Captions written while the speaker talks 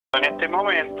En este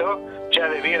momento ya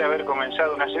debiera haber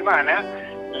comenzado una semana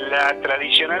la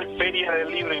tradicional Feria del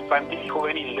Libro Infantil y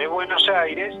Juvenil de Buenos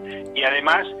Aires, y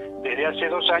además desde hace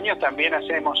 2 años también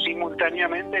hacemos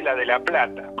simultáneamente la de La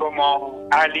Plata. Como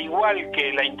al igual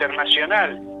que la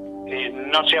internacional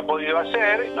no se ha podido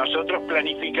hacer, nosotros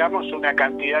planificamos una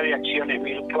cantidad de acciones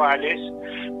virtuales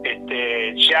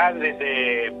ya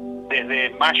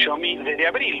desde mayo, desde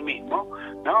abril mismo,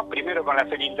 ¿no? Primero con la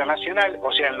Feria Internacional,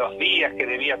 o sea, en los días que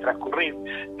debía transcurrir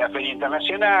la Feria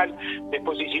Internacional.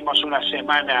 Después hicimos una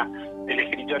semana del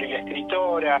escritor y la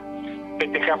escritora,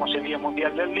 festejamos el Día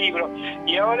Mundial del Libro,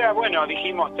 y ahora, bueno,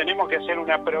 dijimos, tenemos que hacer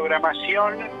una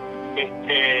programación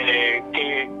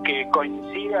que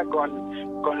coincida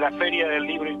con la Feria del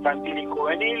Libro Infantil y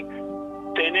Juvenil.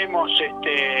 Tenemos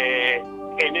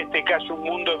en este caso un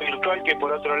mundo virtual que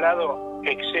por otro lado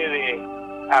excede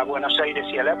a Buenos Aires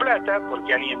y a La Plata,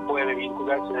 porque alguien puede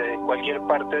vincularse desde cualquier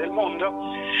parte del mundo,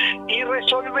 y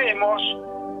resolvemos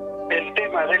el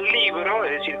tema del libro,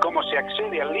 es decir, cómo se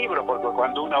accede al libro, porque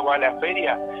cuando uno va a la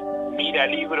feria, mira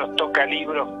libros, toca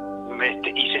libros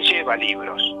y se lleva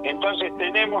libros. Entonces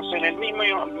tenemos en el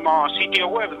mismo sitio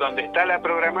web donde está la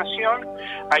programación,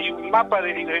 hay un mapa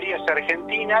de librerías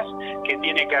argentinas que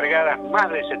tiene cargadas más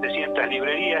de 700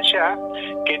 librerías ya,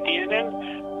 que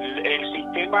tienen el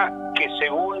sistema que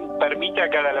según permita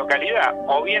cada localidad,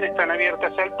 o bien están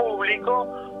abiertas al público,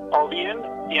 o bien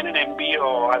tienen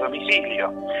envío a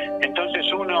domicilio.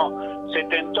 Entonces uno se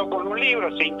tentó con un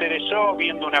libro, se interesó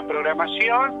viendo una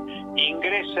programación,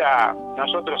 ingresa,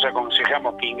 nosotros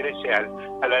aconsejamos que ingrese a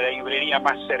la librería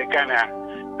más cercana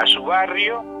a su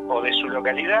barrio o de su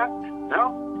localidad,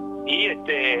 ¿no?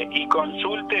 Y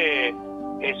consulte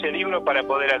ese libro para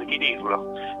poder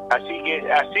adquirirlo.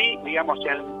 Así, digamos,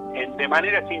 de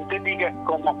manera sintética es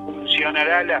cómo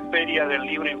funcionará la Feria del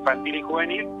Libro Infantil y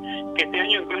Juvenil, que este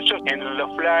año incluso en los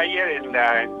flyers, en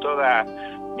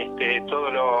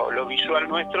todo lo visual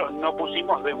nuestro, no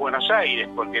pusimos de Buenos Aires,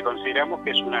 porque consideramos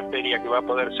que es una feria que va a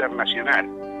poder ser nacional.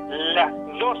 Las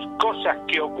dos cosas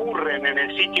que ocurren en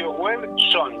el sitio web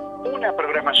son una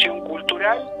programación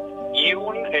cultural y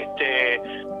un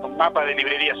mapa de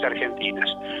librerías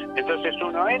argentinas. Entonces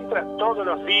uno entra, todos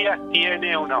los días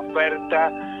tiene una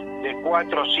oferta de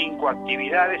 4 o 5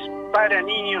 actividades para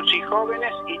niños y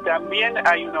jóvenes, y también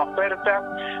hay una oferta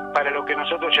para lo que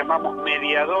nosotros llamamos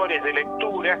mediadores de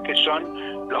lectura, que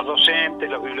son los docentes,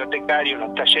 los bibliotecarios,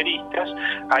 los talleristas.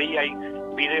 Ahí hay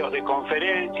videos de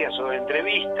conferencias o de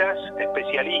entrevistas,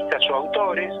 especialistas o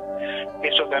autores.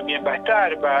 Eso también va a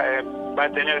estar, va a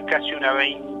tener casi una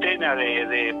veintena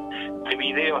de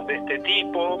videos de este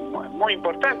tipo, muy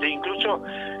importantes. Incluso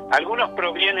algunos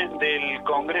provienen del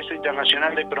Congreso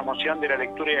Internacional de Promoción de la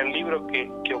Lectura y del Libro que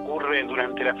ocurre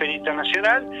durante la Feria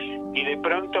Internacional, y de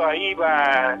pronto ahí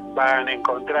van a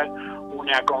encontrar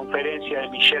una conferencia de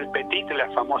Michel Petit, la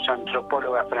famosa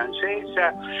antropóloga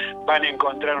francesa, van a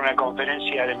encontrar una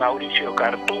conferencia de Mauricio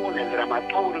Cartún, el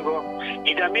dramaturgo,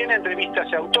 y también entrevistas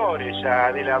a autores, a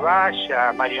Adela Valle,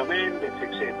 a Mario Méndez,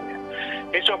 etc.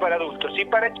 Eso para adultos. Y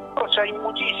para chicos hay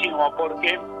muchísimo,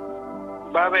 porque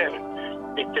va a haber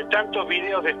tantos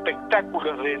videos de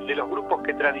espectáculos de los grupos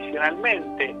que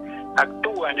tradicionalmente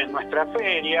actúan en nuestra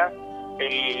feria,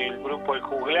 el grupo El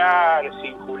Juglar,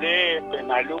 Sin Julepe,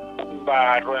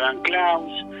 Malumba, Ruedan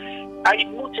Clowns. Hay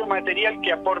mucho material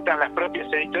que aportan las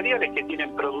propias editoriales, que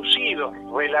tienen producidos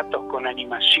relatos con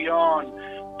animación,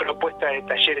 propuestas de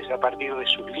talleres a partir de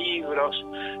sus libros,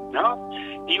 ¿no?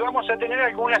 Y vamos a tener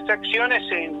algunas acciones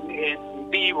en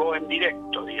vivo, en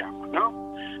directo, digamos, ¿no?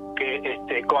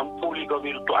 Con público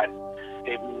virtual.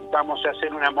 Vamos a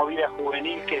hacer una movida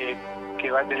juvenil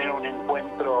que va a tener un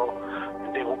encuentro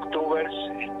de booktubers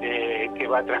que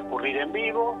va a transcurrir en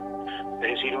vivo,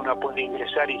 es decir, uno puede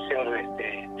ingresar y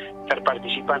estar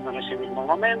participando en ese mismo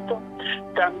momento.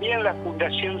 También la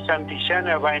Fundación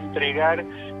Santillana va a entregar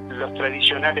los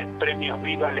tradicionales premios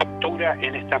Viva Lectura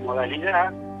en esta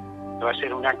modalidad. Va a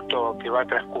ser un acto que va a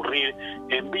transcurrir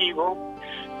en vivo.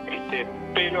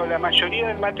 Pero la mayoría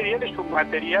del material es un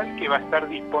material que va a estar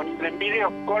disponible en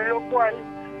video, con lo cual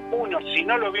uno, si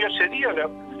no lo vio ese día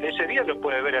lo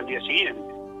puede ver al día siguiente,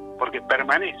 porque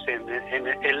permanece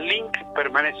el link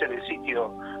permanece en el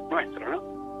sitio nuestro, ¿no?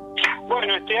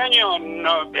 Bueno, este año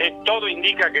todo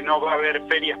indica que no va a haber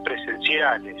ferias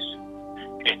presenciales.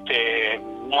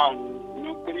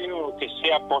 No creo que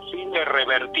sea posible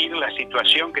revertir la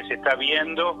situación que se está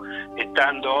viendo,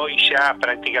 estando hoy ya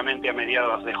prácticamente a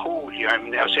mediados de julio.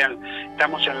 O sea,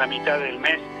 estamos en la mitad del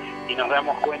mes y nos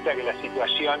damos cuenta que la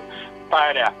situación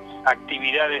para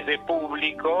actividades de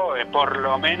público, por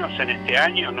lo menos en este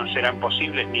año, no serán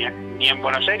posibles ni en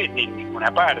Buenos Aires ni en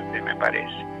ninguna parte, me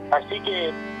parece. Así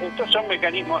que estos son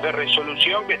mecanismos de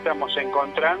resolución que estamos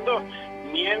encontrando,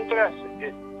 mientras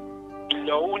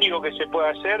lo único que se puede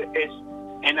hacer es,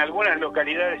 en algunas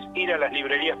localidades, ir a las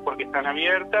librerías porque están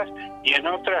abiertas, y en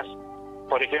otras,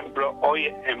 por ejemplo,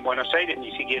 hoy en Buenos Aires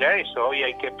ni siquiera eso, hoy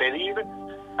hay que pedir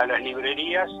a las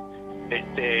librerías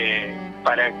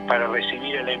para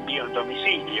recibir el envío en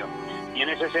domicilio. Y en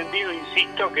ese sentido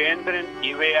insisto que entren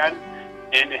y vean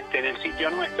en el sitio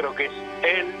nuestro, que es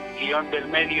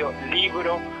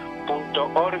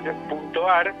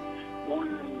el-libro.org.ar,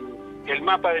 el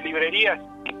mapa de librerías.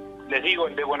 Les digo,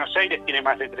 el de Buenos Aires tiene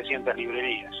más de 300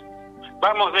 librerías.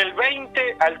 Vamos del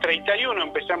 20 al 31,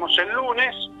 empezamos el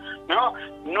lunes, ¿no?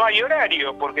 No hay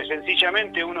horario, porque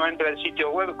sencillamente uno entra al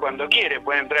sitio web cuando quiere,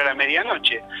 puede entrar a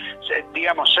medianoche.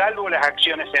 Digamos, salvo las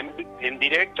acciones en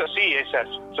directo, sí, esas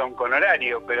son con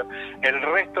horario, pero el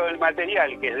resto del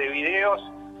material, que es de videos,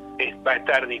 va a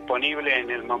estar disponible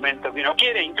en el momento que uno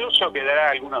quiere, incluso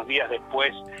quedará algunos días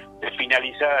después de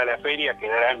finalizada la feria,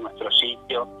 quedará en nuestro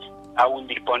sitio aún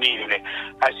disponible.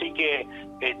 Así que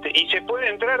y se puede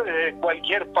entrar desde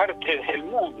cualquier parte del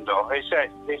mundo. Esa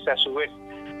es a su vez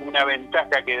una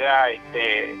ventaja que da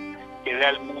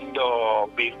el mundo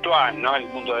virtual, ¿no? El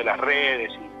mundo de las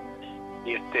redes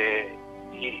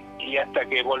y hasta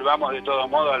que volvamos de todos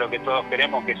modos a lo que todos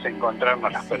queremos, que es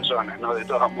encontrarnos las personas, ¿no? De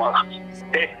todos modos.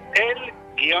 Es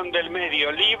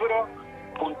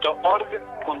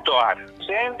el-libro.org.ar.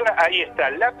 Se entra, ahí está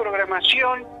la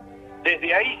programación.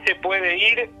 Desde ahí se puede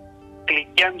ir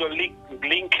cliqueando el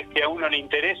link que a uno le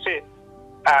interese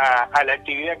a la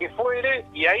actividad que fuere,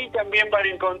 y ahí también van a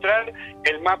encontrar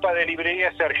el mapa de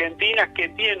librerías argentinas, que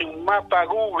tiene un mapa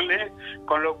Google,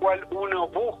 con lo cual uno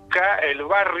busca el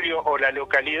barrio o la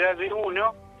localidad de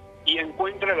uno y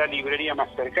encuentra la librería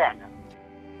más cercana.